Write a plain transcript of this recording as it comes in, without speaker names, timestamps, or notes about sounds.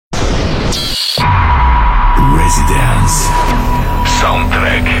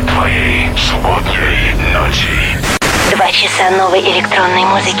Саундтрек твоей субботней ночи. 2 часа новой электронной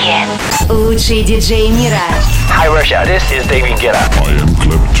музыки. Лучшие диджеи мира. Hi Russia, this is David Guetta. I am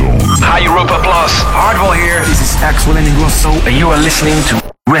Clapton. Hi Europa Plus. Hardwell here. This is Axel Ingrosso, and you are listening to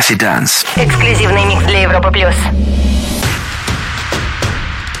Residence. Эксклюзивный микс для Европы Плюс.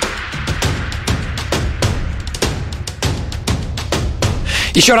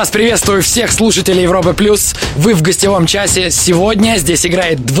 Еще раз приветствую всех слушателей Европы Плюс. Вы в гостевом часе. Сегодня здесь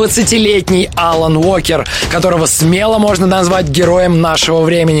играет 20-летний Алан Уокер, которого смело можно назвать героем нашего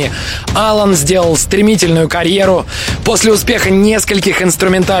времени. Алан сделал стремительную карьеру. После успеха нескольких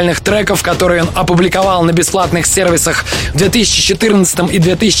инструментальных треков, которые он опубликовал на бесплатных сервисах в 2014 и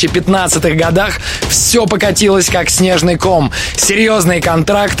 2015 годах, все покатилось как снежный ком. Серьезные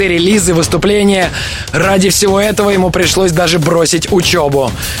контракты, релизы, выступления. Ради всего этого ему пришлось даже бросить учебу.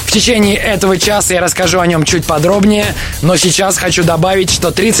 В течение этого часа я расскажу о нем чуть подробнее, но сейчас хочу добавить,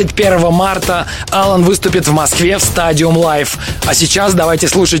 что 31 марта Алан выступит в Москве в Stadium Live. А сейчас давайте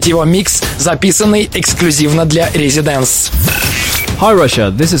слушать его микс, записанный эксклюзивно для Residence. Hi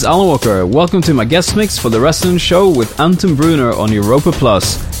Russia, this is Alan Walker. Welcome to my guest mix for the Resident Show with Anton Brunner on Europa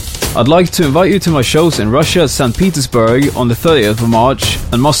Plus. I'd like to invite you to my shows in Russia, St. Petersburg on the 30th of March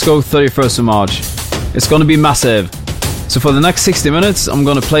and Moscow 31st of March. It's gonna be massive. So for the next 60 minutes, I'm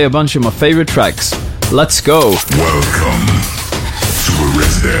gonna play a bunch of my favorite tracks. Let's go! Welcome to a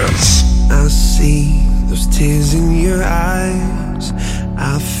Residence. I see those tears in your eyes.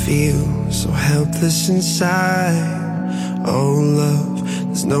 I feel so helpless inside. Oh love,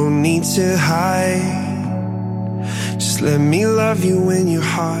 there's no need to hide. Just let me love you when your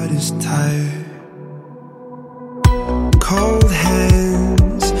heart is tired. Cold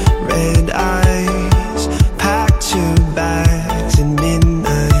hands, red eyes, packed your bags at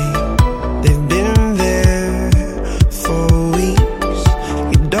midnight. They've been there for weeks.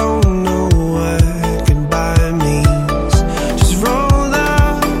 You don't know what goodbye means. Just roll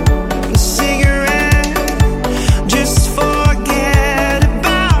up a cigarette. Just forget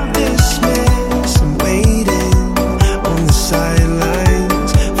about this mess. I'm waiting on the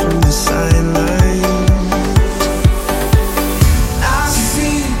sidelines, from the sidelines. I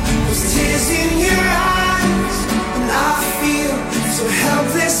see those tears in your eyes, and I feel so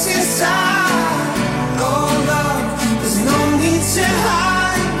helpless inside. Oh love, there's no need to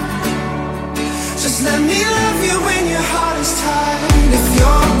hide. Just let me love you when your heart is tired. If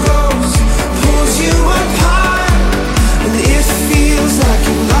your ghost pulls you apart, and it feels like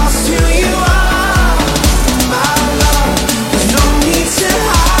you lost who you are, my love, there's no need to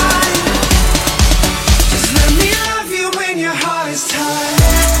hide. Just let me love you when your heart is tired.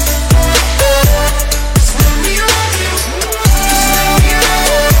 Just let me love you. Just let me love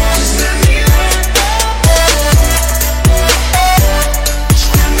you. Just let me love you. Just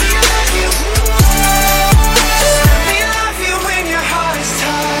let me love you. Just let me love you when your heart is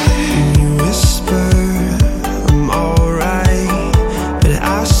tired. And you whisper, I'm alright, but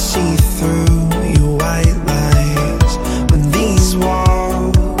I see through your white lies. But these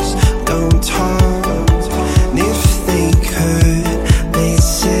walls don't talk, and if they could, they'd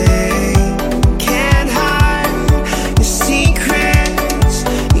say, can't hide your secrets.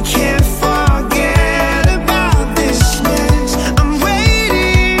 You can't forget about this mess. I'm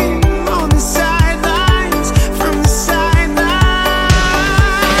waiting on the sidelines, from the sidelines.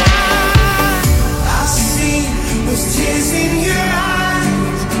 I see those tears in your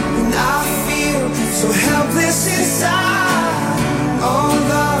eyes, and I feel so helpless inside. Oh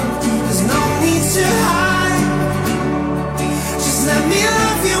love, there's no need to hide. Just let me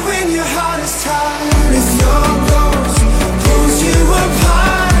love you when your heart is tired. If your ghost pulls you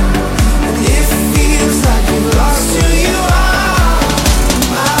apart, and it feels like you lost who you are,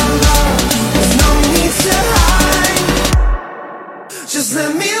 my love, there's no need to hide. Just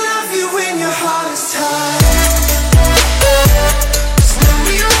let me love you when your heart is tired. Just let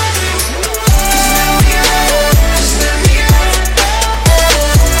me love you. Just let me love you. Just let me love you.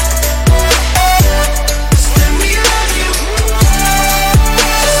 Just let me love you.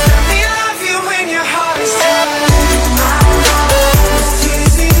 Just let me love you when your heart is tired. Those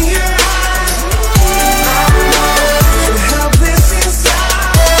tears in your eyes, so helpless inside.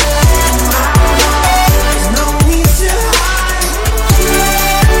 There's no need to hide.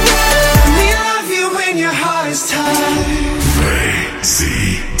 Let me love you when your heart is tired.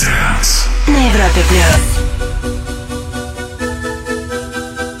 Residence. На Европе Плюс.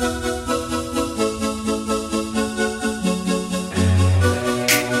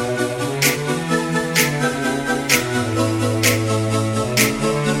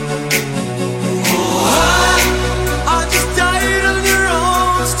 I just died on your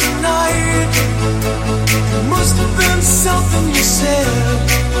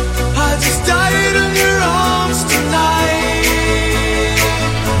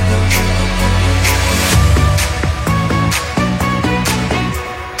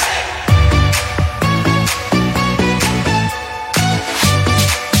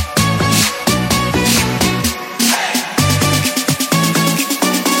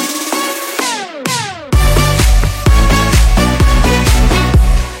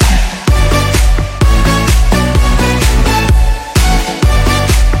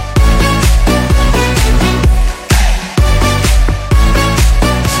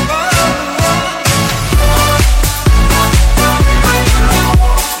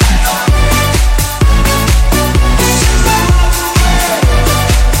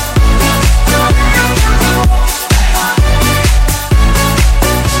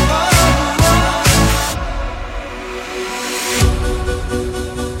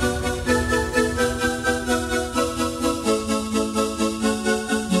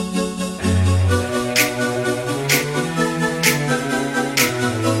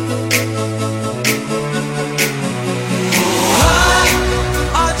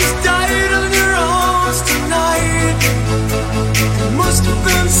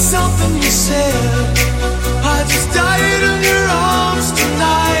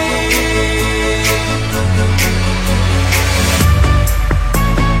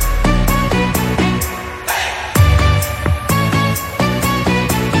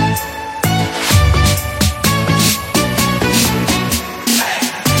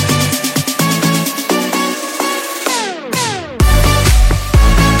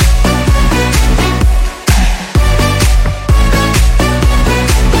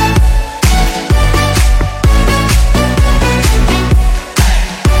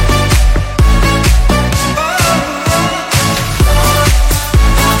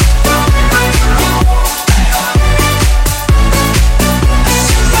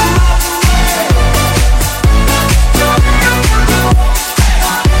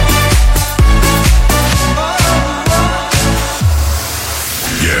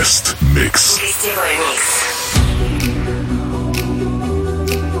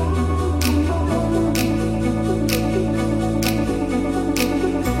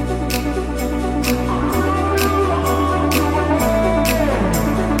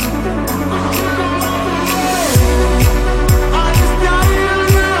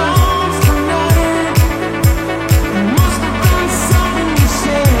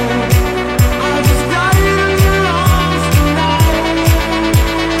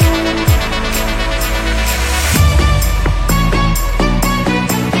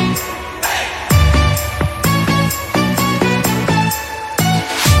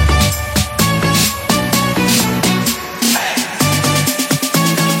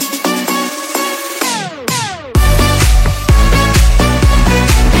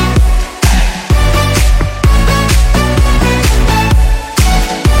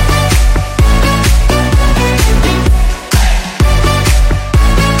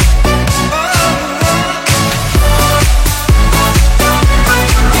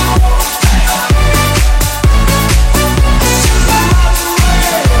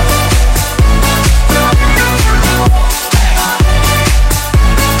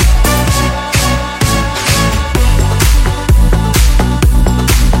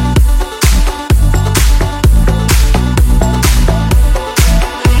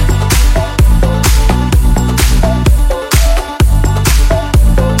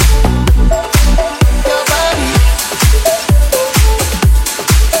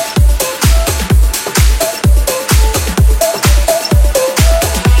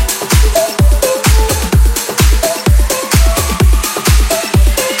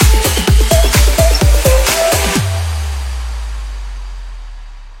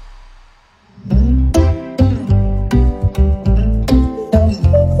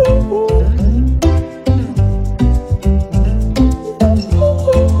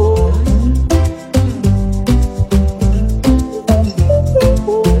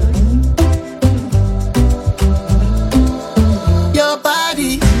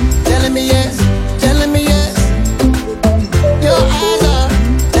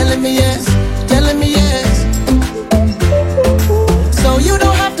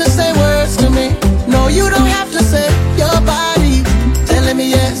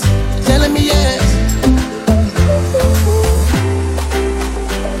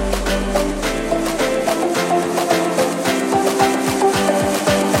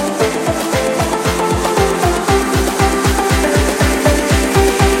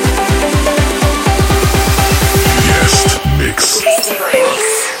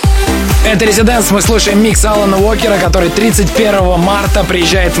Это «Резиденс». Мы слушаем микс Алана Уокера, который 31 марта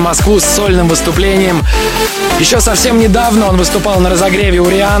приезжает в Москву с сольным выступлением. Еще совсем недавно он выступал на разогреве у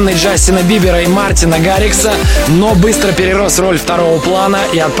Рианны, Джастина Бибера и Мартина Гаррикса, но быстро перерос роль второго плана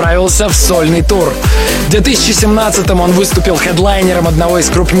и отправился в сольный тур. В 2017-м он выступил хедлайнером одного из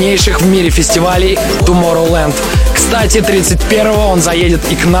крупнейших в мире фестивалей Tomorrowland. Кстати, 31-го он заедет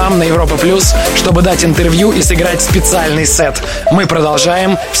и к нам на Европа Плюс, чтобы дать интервью и сыграть специальный сет. Мы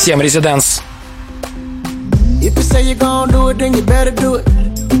продолжаем. Всем «Резиденс». If you say you're gonna do it, then you better do it.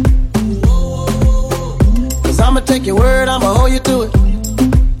 Cause I'ma take your word, I'ma hold you to it.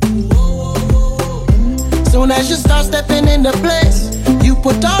 Soon as you start stepping into place, you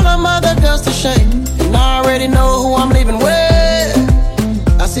put all them other girls to shame. And I already know who I'm leaving with.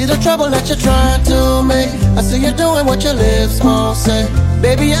 I see the trouble that you're trying to make. I see you doing what your lips won't say.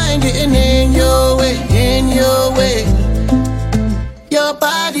 Baby, I ain't getting in your way, in your way. Your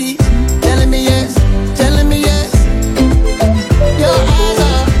body telling me yes, telling me yes. Your eyes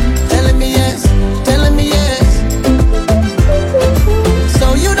are telling me yes, telling me yes.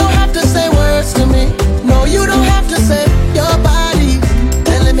 So you don't have to say words to me. No, you don't have to say. Your body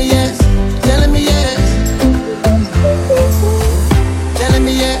telling me yes, telling me yes. Telling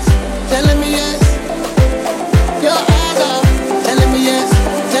me yes, telling me yes. Your eyes are telling me yes,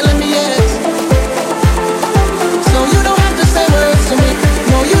 telling me yes. So you don't have to say words to me.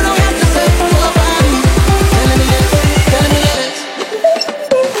 No, you don't have to say. Your body telling me yes, telling me yes.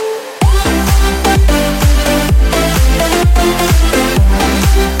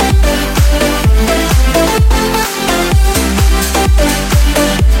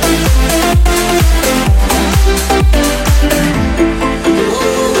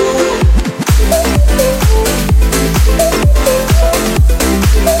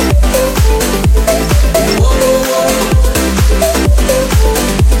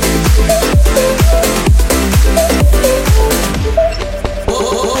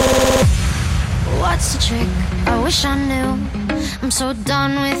 What's the trick? I wish I knew. I'm so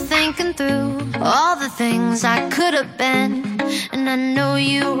done with thinking through all the things I could have been, and I know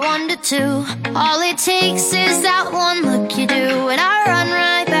you wanted to. All it takes is that one look you do, and I run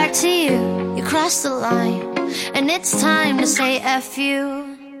right back to you. You cross the line, and it's time to say F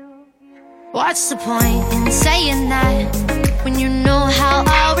you. What's the point in saying that when you know how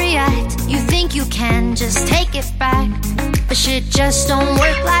I'll react? You think you can just take it back, but shit just don't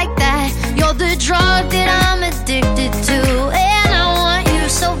work like that. You're the drug that I'm addicted to, and I want you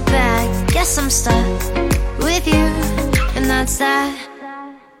so bad. Guess I'm stuck with you, and that's that.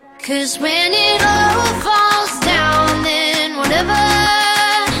 Cause when it all falls down, then whatever.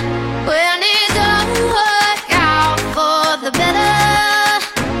 When it don't work out for the better,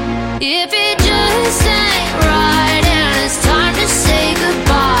 if it just ain't right and it's time to say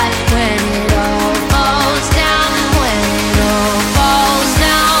goodbye. When it all falls down, when it all falls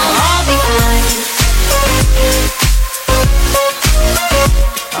down, I'll be fine.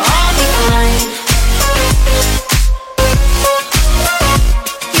 I'll be fine.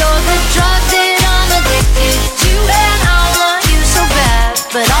 You're the drug that I'm addicted to, and I want you so bad,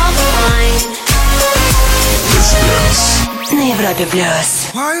 but I'll be fine. На Европе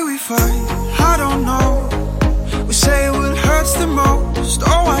Плюс. Why we fight, I don't know. We say what hurts the most.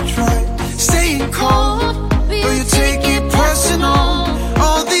 Oh, I tried staying cold, but you take it personal.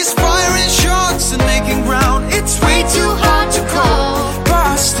 All these firing shots and making ground, it's way too hard to call. But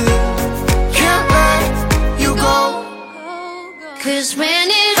I still can't let you go. Cause when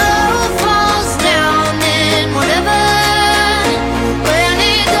it all falls down, then whatever. When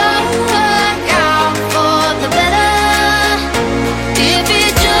it don't work out for the better, if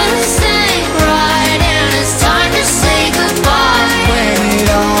it just ain't right and it's time to say goodbye. When it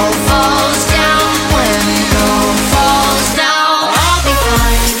all falls down, when it all falls down, I'll be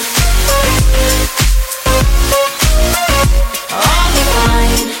fine. I'll be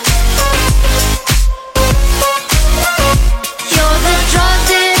fine. You're the drug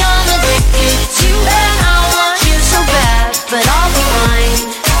that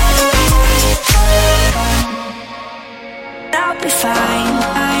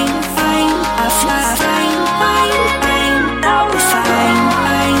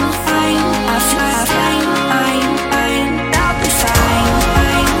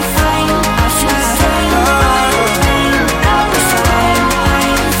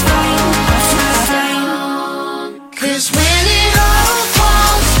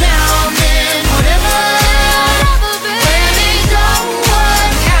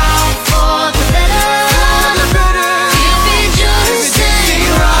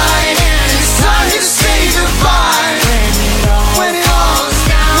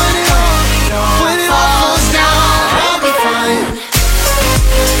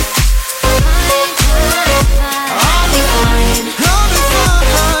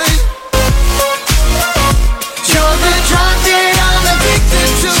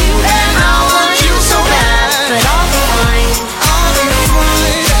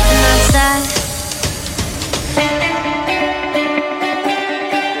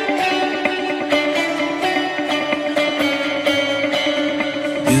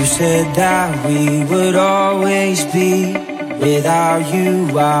said that we would always be. Without you,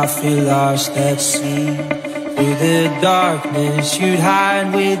 I feel lost at sea. Through the darkness, you'd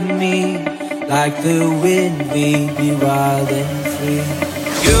hide with me. Like the wind, we'd be wild and free.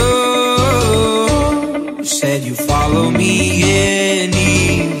 You said you follow me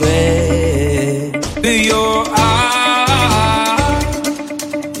anywhere. But your eyes,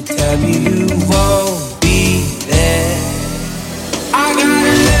 you tell me you won't be there. I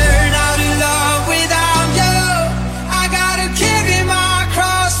gotta learn how to love without you. I gotta carry my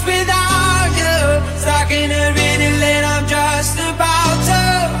cross without you. Stuck in a riddle and I'm just about to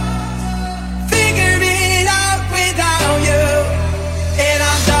figure it out without you. And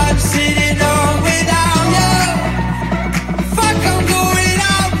I'm done sitting on without you. Fuck, I'm going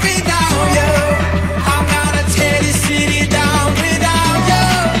out without you. I'm gonna tear this city down without you.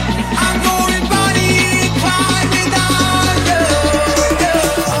 I'm going body and climb without you.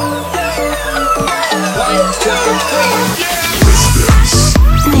 1, 2, 3, yeah.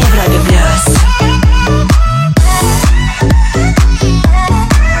 На Европе Плюс.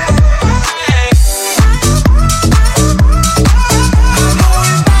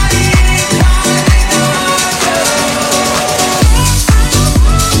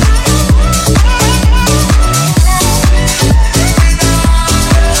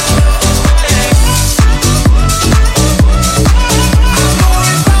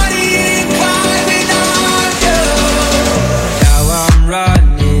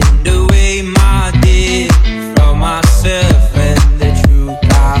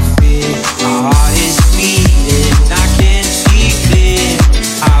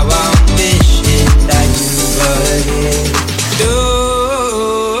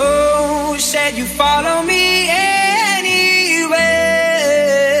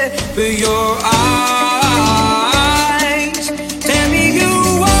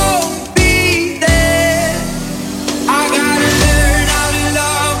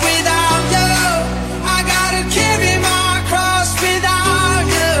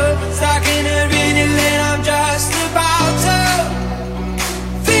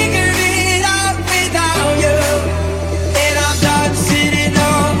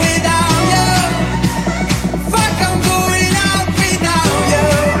 Fuck, I'm going out without you.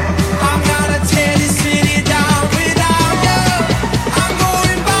 I'm gonna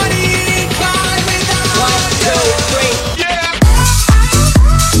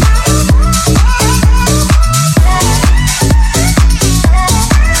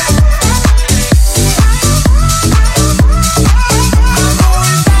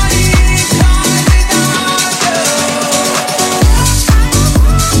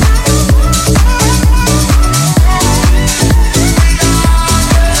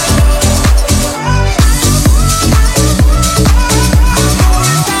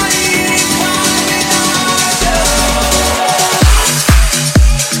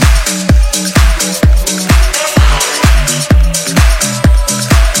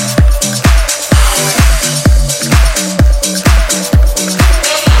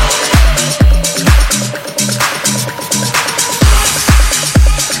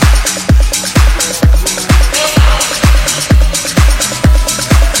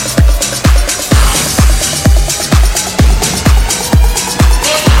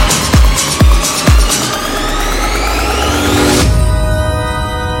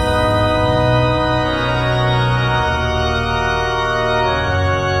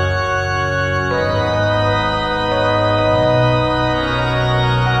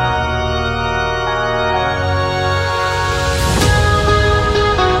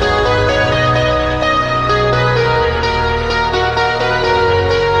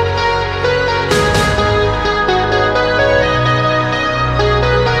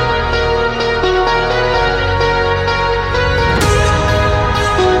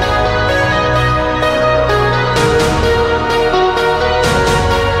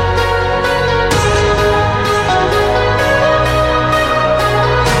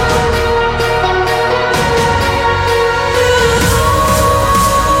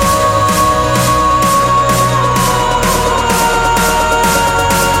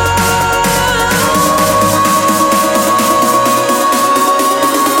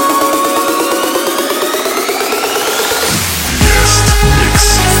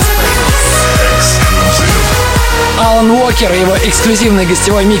Уокер и его эксклюзивный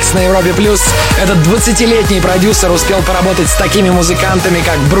гостевой микс на Европе+. Этот 20-летний продюсер успел поработать с такими музыкантами,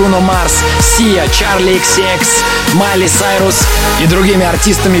 как Бруно Марс, Сия, Чарли XCX, Майли Сайрус и другими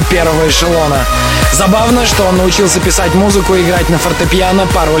артистами первого эшелона. Забавно, что он научился писать музыку и играть на фортепиано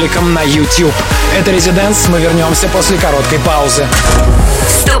по роликам на YouTube. Это Residence, мы вернемся после короткой паузы.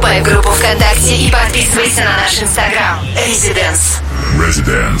 Вступай в группу ВКонтакте и подписывайся на наш Инстаграм. Residence.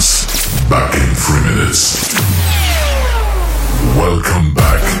 Residence. Back in 3 minutes. Welcome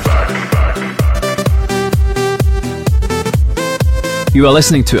back. You are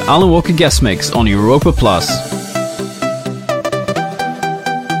listening to Alan Walker Guest Mix on Europa Plus.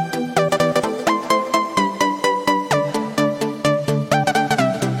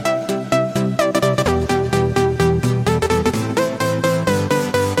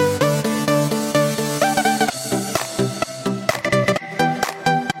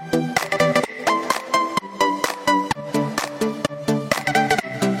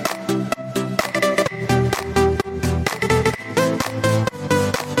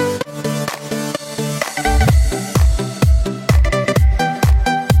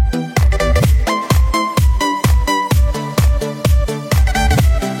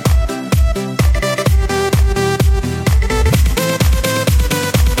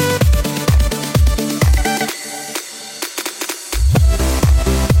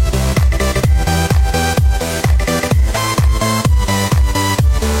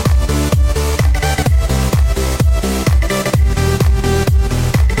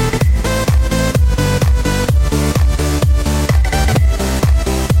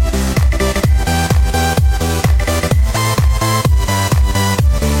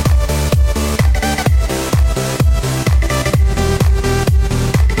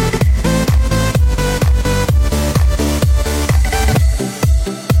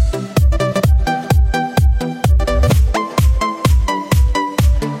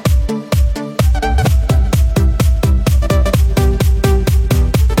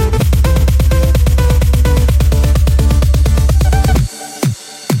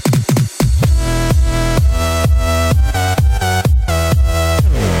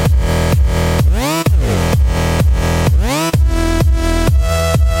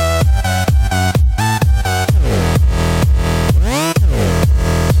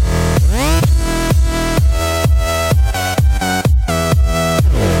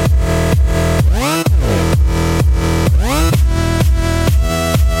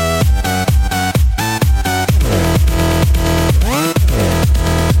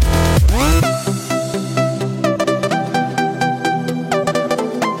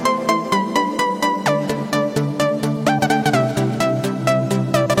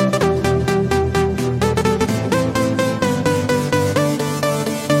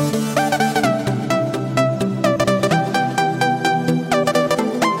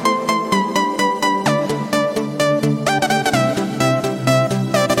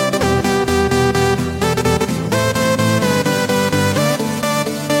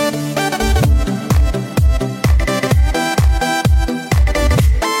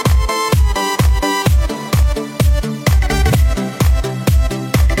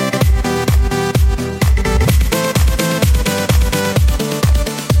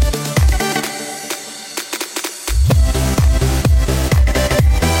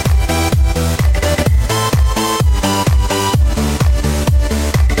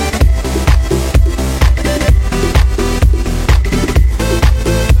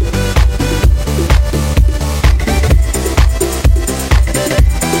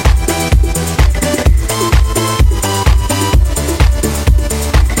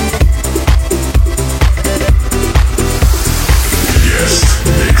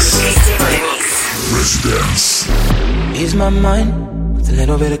 Ease my mind with a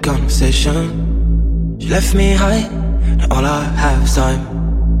little bit of conversation. She left me high, and all I have is time.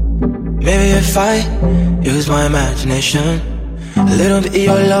 Maybe if I use my imagination, a little bit of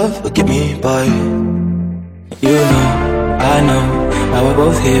your love will get me by. You know, I know, how we're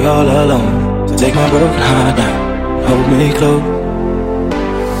both here all alone. So take my broken heart down, hold me close.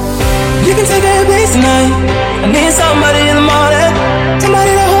 You can take a place tonight. I need somebody in the morning,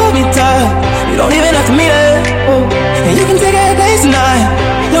 somebody to hold me tight. You don't even have to meet it. Oh. And you can take a place tonight.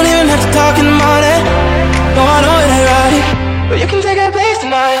 Don't even have to talk in the morning. No, I know it ain't right, but you can take a place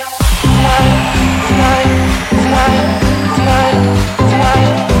tonight. Tonight, tonight, tonight, tonight, tonight,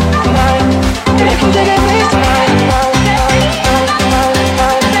 tonight. But you can take a place tonight.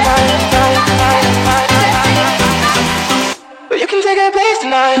 But you can take a place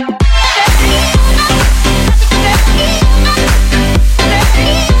tonight.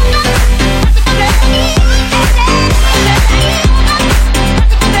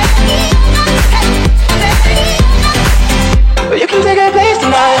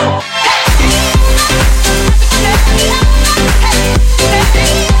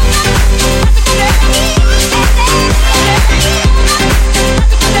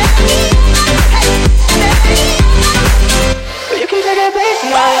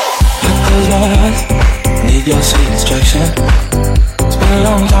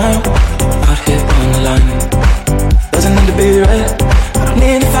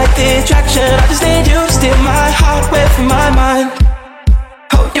 distraction. I just need you to steal my heart away from my mind.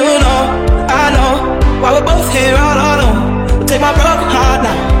 Oh, you know, I know why we're both here all alone. But take my broken heart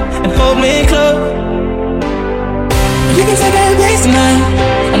now and hold me close. You can take a place tonight.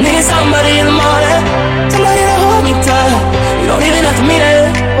 I need somebody in the morning, somebody to hold me tight. You don't even have to meet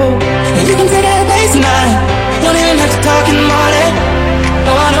it. Oh, and you can take a place tonight. Don't even have to talk in the morning.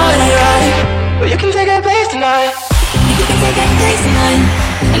 No, I know it ain't right, but you can take a place tonight. You can take a place tonight.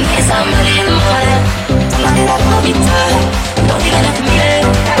 I need somebody in the morning, somebody to hold me tight. You don't even have to meet it.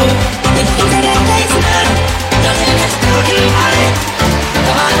 Oh, you can take a place tonight. Don't even have to talk in the morning.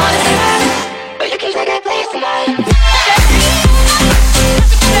 No, I know it ain't right, but you can take a place tonight.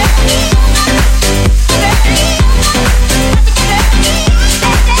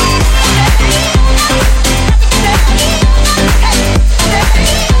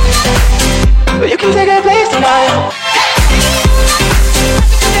 You can take a place tonight.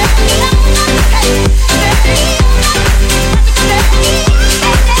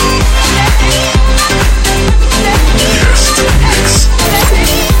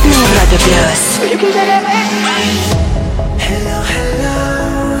 You can take a place. Hello, hello,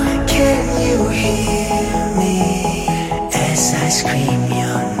 can you hear me as I scream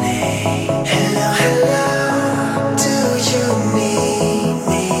your name? Hello, hello, do you need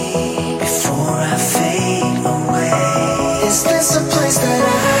me before I fade away? Is this a place that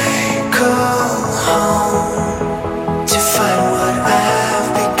I call home to find what I've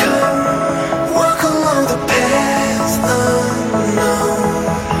become? Walk along the path unknown.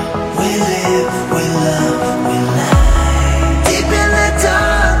 We live, we love, we lie. Deep in the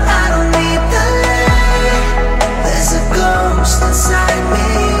dark, I don't need the light. There's a ghost inside me.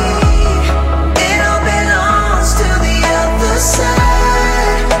 It all belongs to the other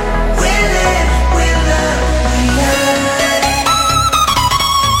side. We live, we love, we lie.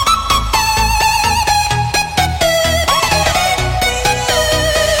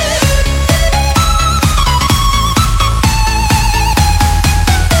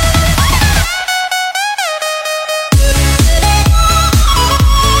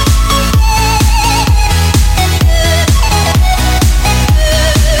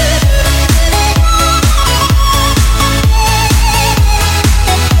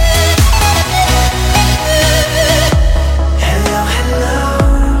 Hello, hello,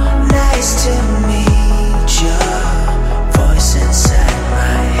 nice to meet you. Voice inside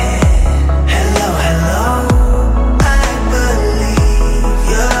my head. Hello, hello, I believe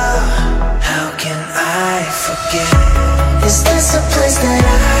you. How can I forget? Is this a place that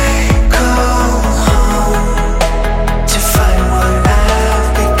I call home to find what I've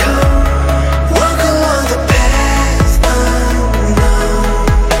become? Walk along the path unknown.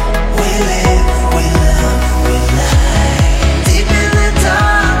 We live, we love, we lie. Deep in the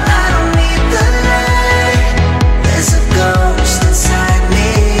dark, I don't need the light. There's a ghost inside me.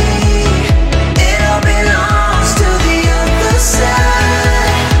 It all belongs to the other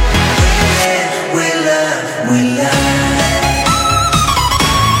side. We live, we love, we lie.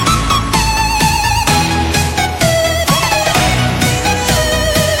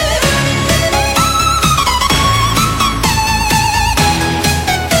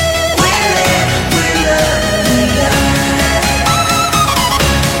 We live, we love, we lie.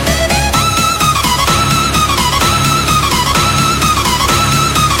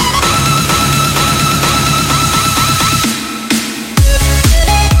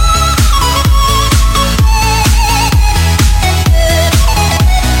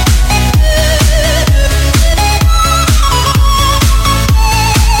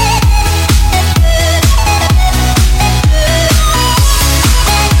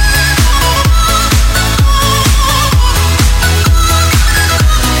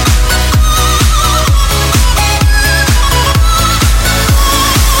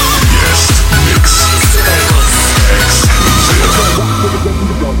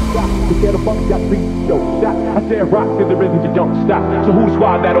 Get a funk, got beat, yo, shot. I said rock to the rhythm, you don't stop. So who's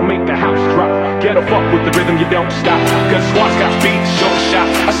squad that'll make the house drop? Get a fuck with the rhythm, you don't stop. Cause squad's got beat, show shot.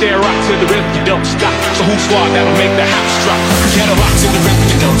 I said rock to the rhythm, you don't stop. So who's squad that'll make the house drop? Get a rock to the rhythm,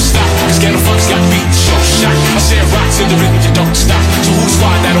 you don't stop. Cause get a funk's got beat, show shot. I said rock to the rhythm, you don't stop. So who's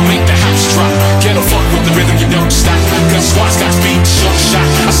squad that'll make the house drop? Get a fuck with the rhythm, you don't stop. Cause squad's got beat, show shot.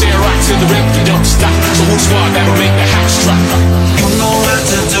 I said rock to the rhythm, you don't stop. So who's squad that'll make the house drop? You know what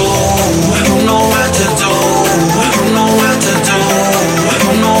to do. You know what to do. You know what to do.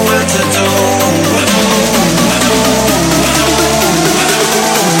 You know what to do.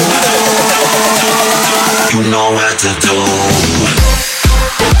 You know what to do.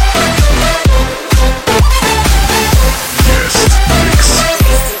 Guest mix.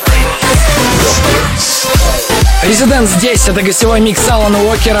 Residence здесь — это гостевой микс Алана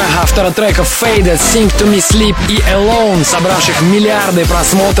Уокера, автора треков Faded, Sing to Me, Sleep и Alone, собравших миллиарды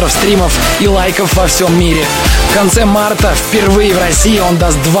просмотров, стримов и лайков во всем мире. В конце марта впервые в России он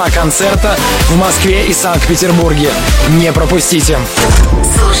даст 2 концерта в Москве и Санкт-Петербурге. Не пропустите.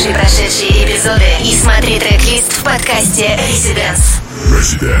 Слушай прошедшие эпизоды и смотри трек-лист в подкасте Residence.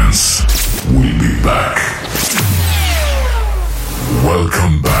 Residence. We'll be back.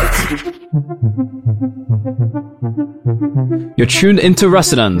 Welcome back. You're tuned into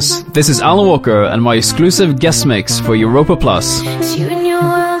Residence. This is Alan Walker and my exclusive guest mix for Europa Plus. It's you and your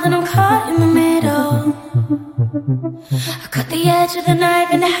world and I'm caught in the middle. I cut the edge of the knife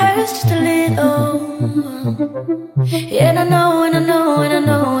and it hurts just a little. And I know, and I know, and I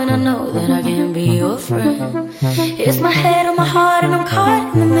know, and I know that I can't be your friend. It's my head on my heart and I'm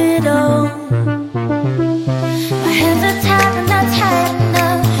caught in the middle. My hands are tied and not tight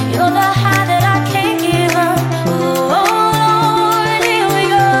enough. You're the high that I can't give up. Oh, Lord, here we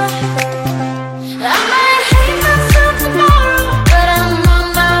go. I might hate myself tomorrow, but I'm on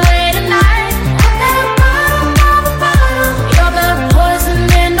my way tonight. At the bottom of the bottle, you're the poison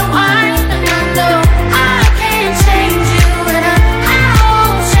in the wine. And I know I can't change you, and I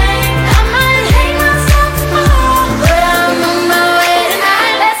won't change. I might hate myself tomorrow, but I'm on my way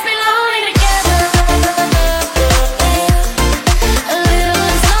tonight. Let's be lonely together. A little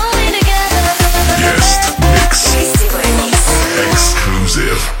lonely together. Guest mix.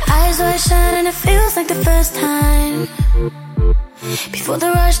 Exclusive. Eyes wide shut and it feels like the first time. Before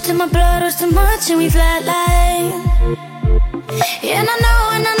the rush to my blood was too much and we flatline. And I know,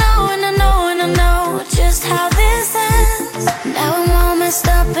 and I know, and I know, and I know just how this ends. Now I'm all messed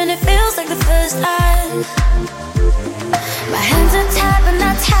up and it feels like the first time. My hands are tied but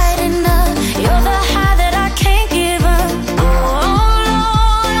not tight enough. You're the high that I can't give up. Oh,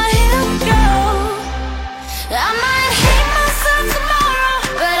 Lord, here we go. I might hate myself tomorrow,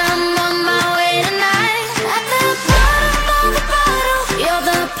 but I'm on my way tonight. At the bottom of the bottle, you're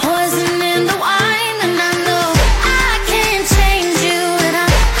the poison in the wine. And I know I can't change you, and I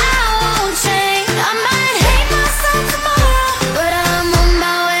won't change. I might hate myself tomorrow, but I'm on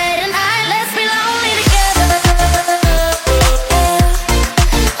my way tonight. Let's be lonely together.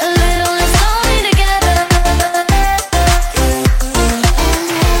 A little less lonely together.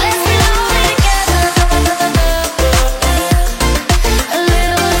 Let's be lonely together. A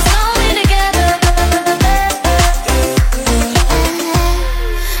little less lonely together.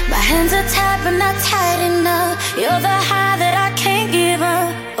 My hands are tied but not tight enough. You're the high that I can't give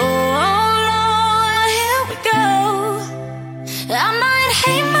up. Oh, Lord, here we go. I might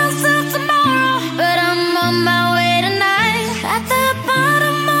hate myself tomorrow, but I'm on my way tonight. At the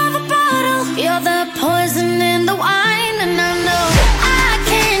bottom of the bottle, you're the poison in the wine. And I know I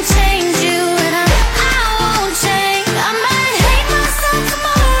can't change you, and I won't change. I might hate myself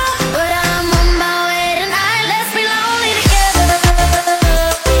tomorrow, but I'm on my way tonight. Let's be lonely together.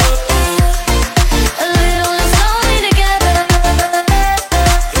 A little less lonely together.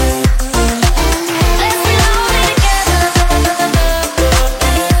 Let's be lonely together.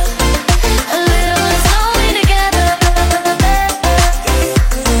 A little less lonely together.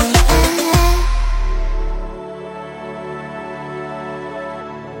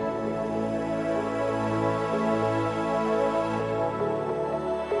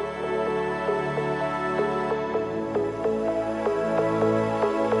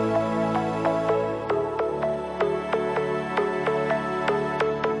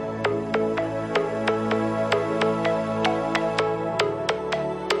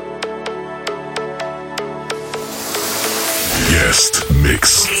 Guest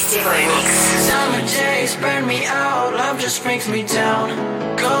mix. Гостевой микс. Summer days burn me out, love just brings me down.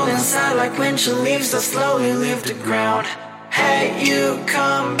 Go inside like winter leaves that slowly leave the ground. Hey, you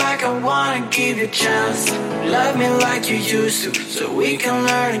come back, I wanna give you a chance. Love me like you used to, so we can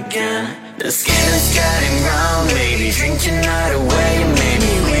learn again. The skin is getting round, baby, drink your night away.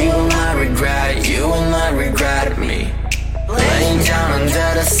 Maybe we will not regret, you will not regret me. Laying down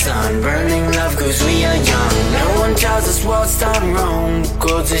under the sun, burning love cause we are young. No one tells us what's done wrong,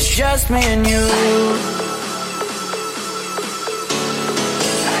 cause it's just me and you.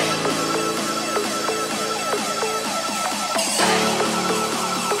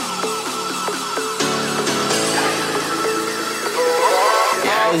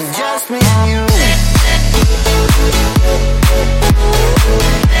 Yeah, it's just me and you.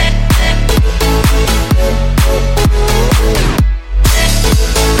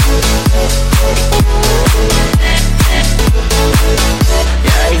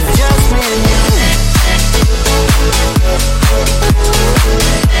 Yeah, it's just me and you.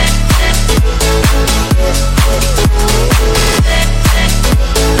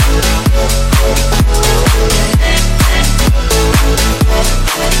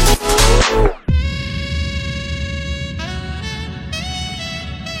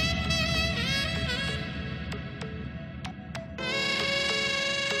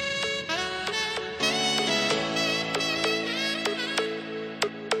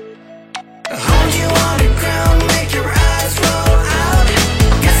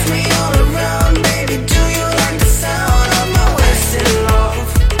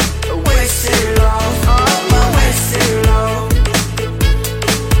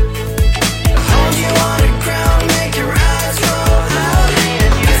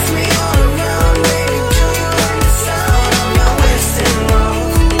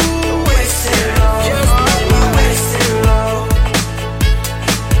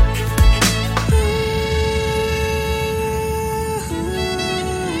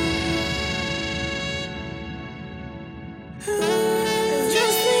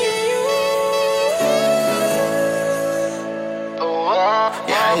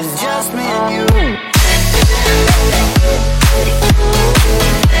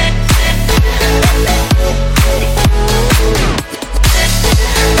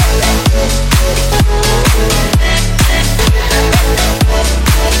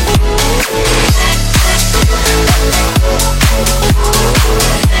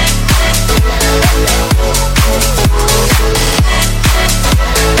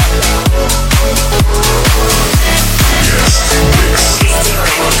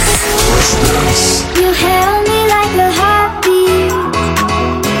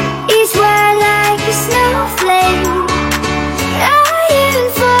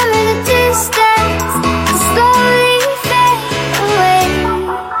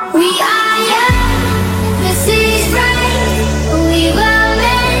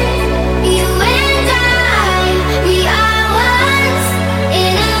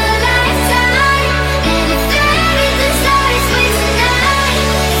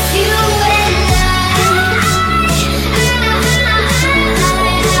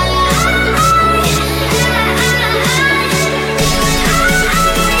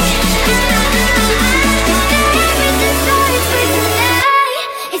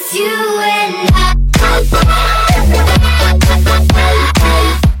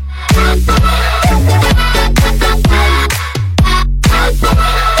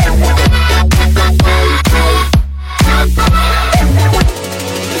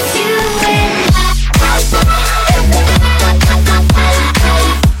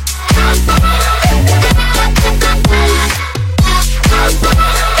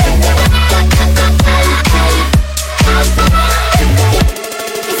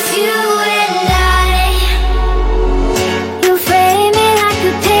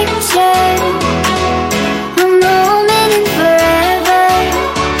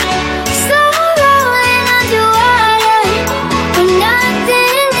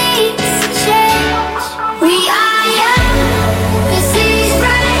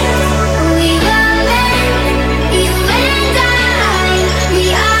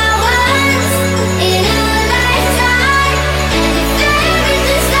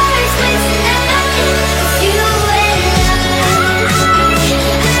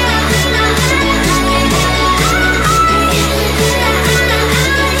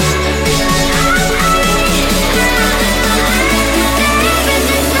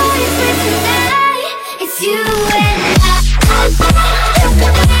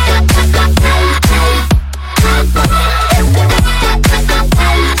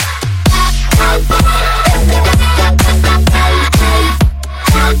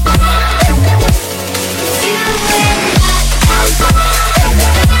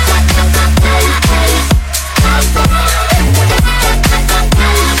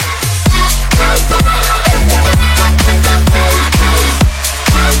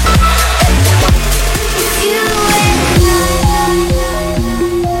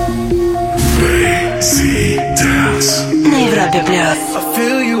 I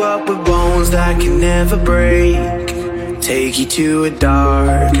fill you up with bones that can never break. Take you to a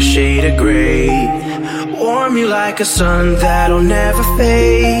dark shade of gray. Warm you like a sun that'll never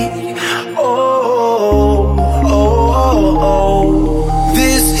fade. Oh, oh, oh, oh.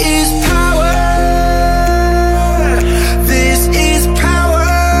 This is power. This is power.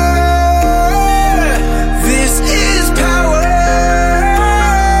 This is power.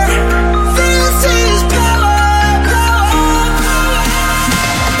 This is power, power,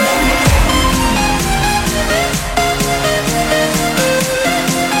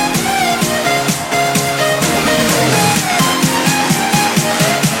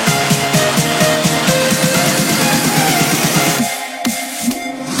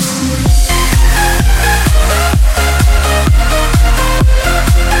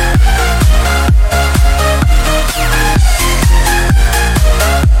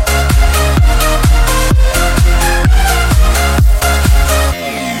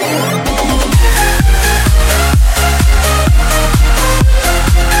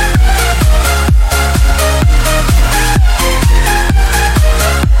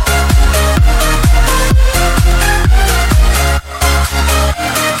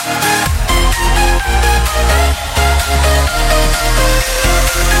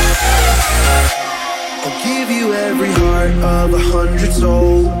 of 100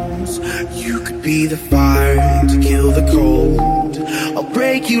 souls. You could be the fire to kill the cold. I'll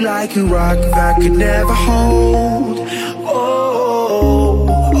break you like a rock that could never hold. Oh,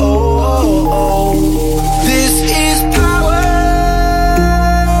 oh, oh, oh. This is power.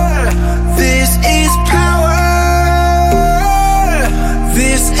 This is power.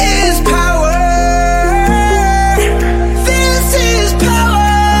 This is power. This is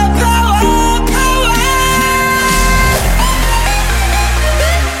power, power.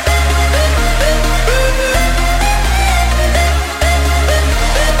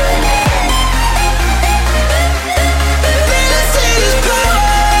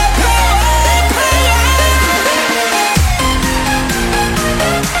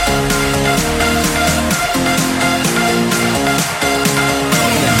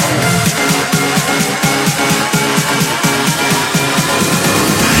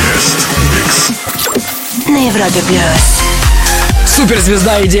 Европе плюс.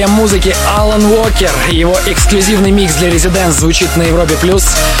 Суперзвезда идея музыки Алан Уокер. Его эксклюзивный микс для Residents звучит на Европе+.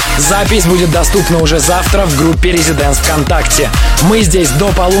 Запись будет доступна уже завтра в группе Residents ВКонтакте. Мы здесь до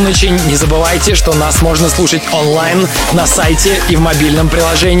полуночи. Не забывайте, что нас можно слушать онлайн, на сайте и в мобильном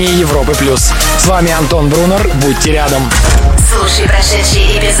приложении Европы+. С вами Антон Брунер. Будьте рядом. Слушай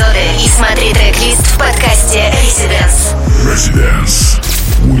прошедшие эпизоды и смотри трек-лист в подкасте Residents. Residents.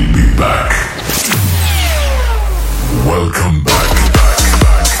 We'll be back. Welcome back.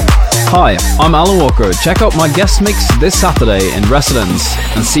 Hi, I'm Alan Walker. Check out my guest mix this Saturday in Residence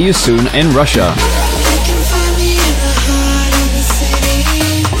and see you soon in Russia.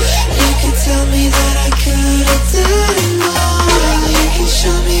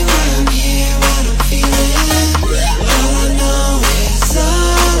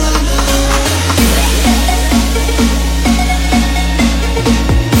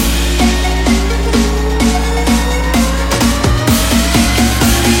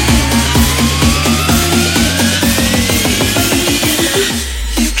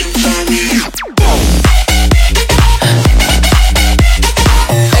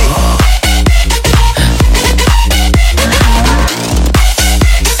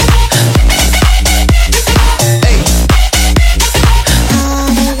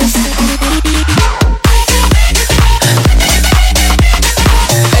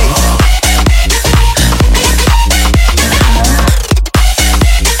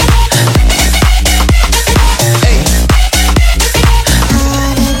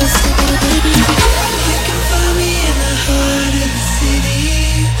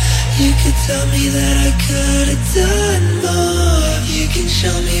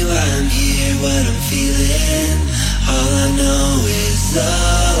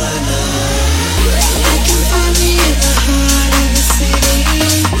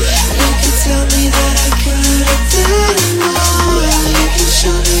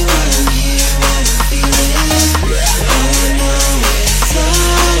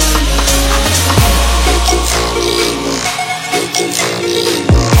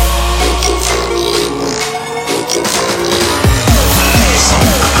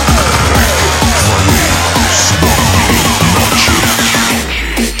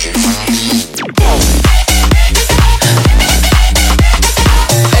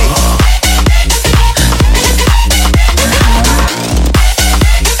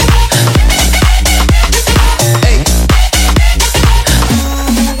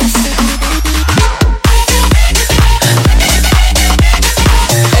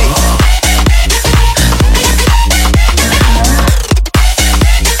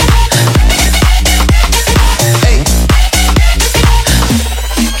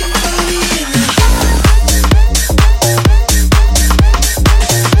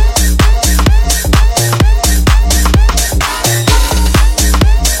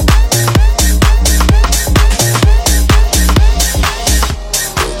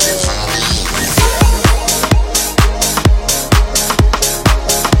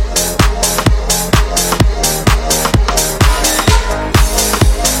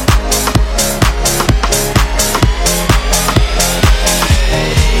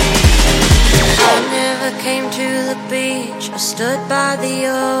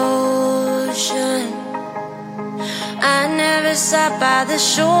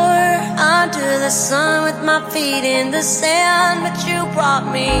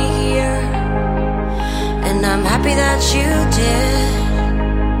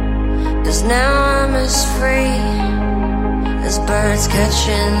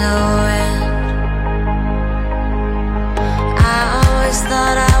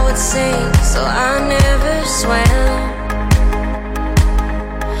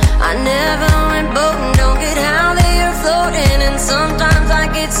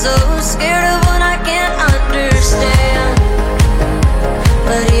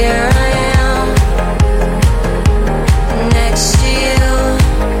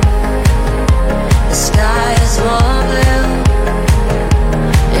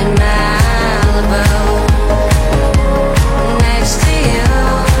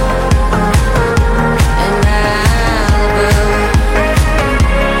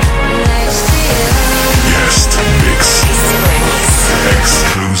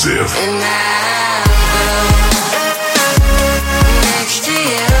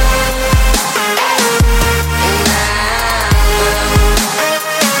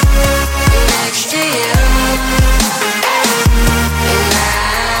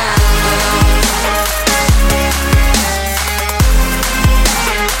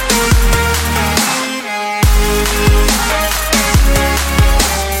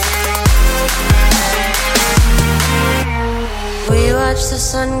 the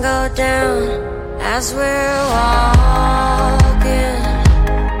sun go down as we're walking.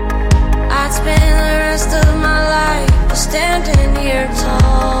 I'd spend the rest of my life standing here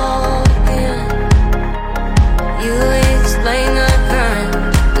talking. You explain the current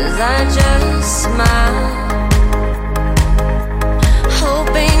as I just smile,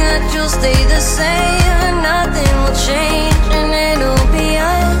 hoping that you'll stay the same and nothing will change, and it'll be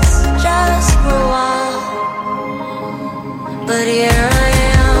us just for a while. But here I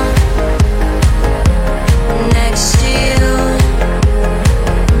am, next to you.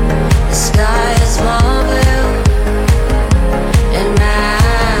 The sky is more blue in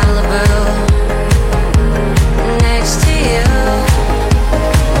Malibu. Next to you,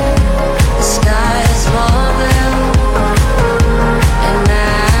 the sky is more blue in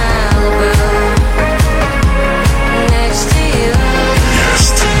Malibu. Next to you.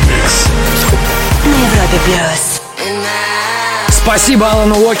 Guest mix. На Европе Плюс. Спасибо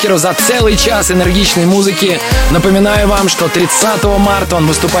Алану Уокеру за целый час энергичной музыки. Напоминаю вам, что 30 марта он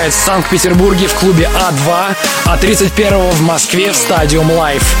выступает в Санкт-Петербурге в клубе А2, а 31 в Москве в Stadium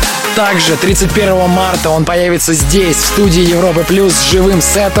Live. Также 31 марта он появится здесь, в студии Европы Плюс, с живым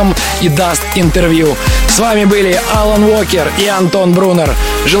сетом и даст интервью. С вами были Алан Уокер и Антон Брунер.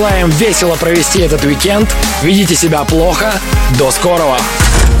 Желаем весело провести этот уикенд. Ведите себя плохо. До скорого.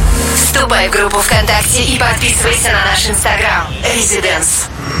 Вступай в группу ВКонтакте и подписывайся на наш Инстаграм.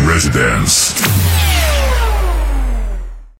 Residence.